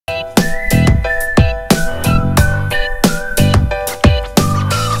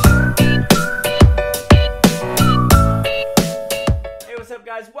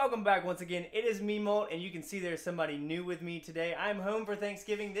welcome back once again. It is me, Molt, and you can see there's somebody new with me today. I'm home for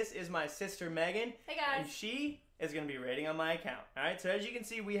Thanksgiving. This is my sister, Megan. Hey, guys. And she is going to be raiding on my account. Alright, so as you can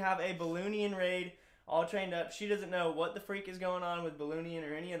see, we have a Balloonian raid all trained up. She doesn't know what the freak is going on with Balloonian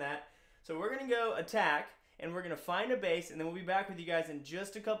or any of that. So we're going to go attack, and we're going to find a base, and then we'll be back with you guys in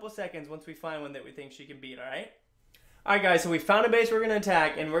just a couple seconds once we find one that we think she can beat, alright? Alright guys, so we found a base we're going to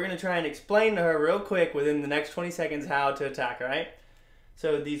attack, and we're going to try and explain to her real quick within the next 20 seconds how to attack, alright?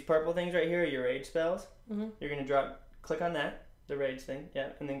 So these purple things right here are your rage spells. You're going to click on that, the rage thing, yeah,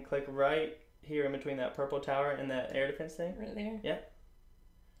 and then click right here in between that purple tower and that air defense thing. Right there? Yeah.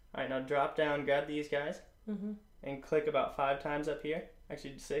 Alright, now drop down, grab these guys, and click about 5 times up here.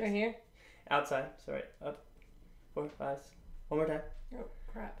 Actually, 6. Right here? Outside, sorry, up, 4, 5, one more time. Oh,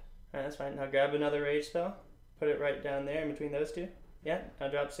 crap. Alright, that's fine. Now grab another rage spell, put it right down there in between those two. Yeah, now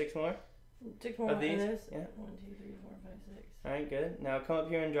drop 6 more. 6 more of these. of those? Yeah. 1, 2, 3, 4, 5, 6. Alright, good. Now come up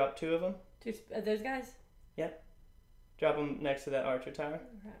here and drop 2 of them. 2 those guys? Yep. Drop them next to that archer tower.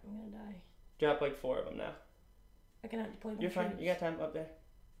 Oh, crap, I'm gonna die. Drop like 4 of them now. I cannot deploy my You're fine. troops. You got time up there.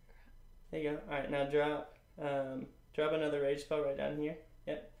 There you go. Alright, now drop another rage spell right down here.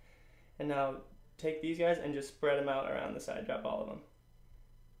 Yep. And now take these guys and just spread them out around the side. Drop all of them.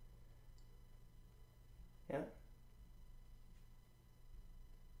 Yeah.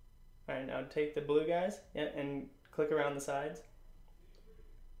 Alright, now take the blue guys, yeah, and click around the sides.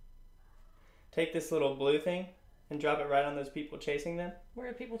 Take this little blue thing and drop it right on those people chasing them. Where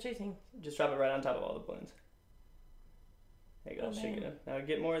are people chasing? Just drop it right on top of all the balloons. There you go, Oh, should get man. them. Now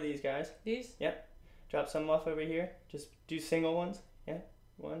get more of these guys. These? Yep. Drop some off over here. Just do single ones. Yeah.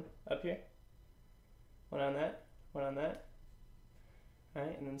 1 up here. 1 on that. 1 on that.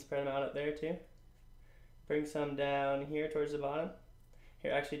 Alright, and then spread them out up there too. Bring some down here towards the bottom.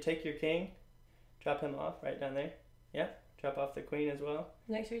 Here, actually take your king. Drop him off right down there. Yeah. Drop off the queen as well.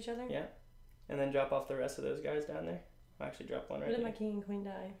 Next to each other? Yeah. And then drop off the rest of those guys down there. I'll actually drop one right Where did there. my king and queen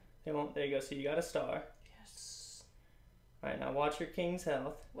die? They won't. There you go. So you got a star. Yes. Alright, now watch your king's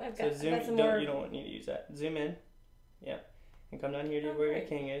health. Well, I've So got, zoom. I've got some more. You don't need to use that. Zoom in. Yeah. And come down here to Oh, where your great.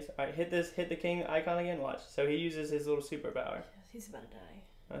 king is. Alright, hit the king icon again. Watch. So he uses his little superpower. Yes, he's about to die.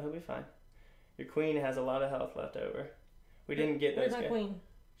 Oh, he'll be fine. Your queen has a lot of health left over. We didn't get Where's those my guys. queen?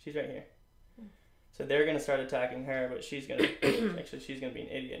 She's right here. So they're gonna start attacking her, but she's gonna she's gonna be an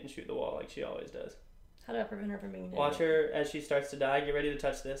idiot and shoot the wall like she always does. How do I prevent her from being dead? Watch her as she starts to die. Get ready to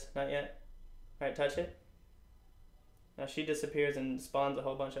touch this. Not yet. Alright, touch it. Now she disappears and spawns a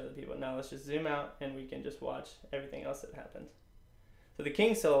whole bunch of other people. Now let's just zoom out and we can just watch everything else that happens. So the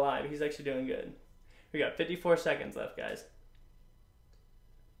king's still alive. He's actually doing good. We got 54 seconds left, guys.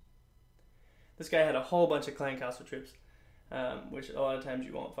 This guy had a whole bunch of clan castle troops, which a lot of times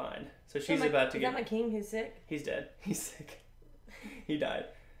you won't find. So she's about to Is get... that my king who's sick? He's dead. He's sick. He died.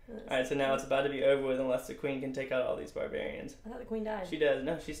 Alright, so now it's about to be over with unless the queen can take out all these barbarians. I thought the queen died. She does.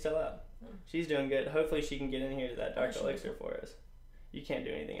 No, she's still up. Oh. She's doing good. Hopefully she can get in here to that dark Oh, she elixir did. for us. You can't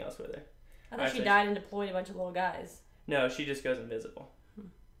do anything else with her. I thought she Actually- died and deployed a bunch of little guys. No, she just goes invisible.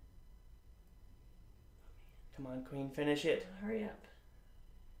 Come on, queen, finish it. Hurry up.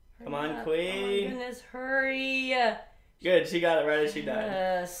 Come on, up. queen. Oh my goodness, hurry. Good, she got it right as she died.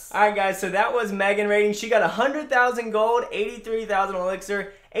 Yes. Alright guys, so that was Megan rating. She got 100,000 gold, 83,000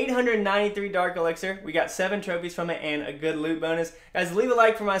 elixir, 893 dark elixir. We got 7 trophies from it and a good loot bonus. Guys, leave a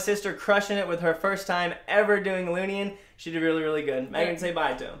like for my sister crushing it with her first time ever doing Loonian. She did really, really good. Megan, say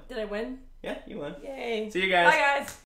bye to him. Did I win? Yeah, you won. Yay. See you guys. Bye, guys.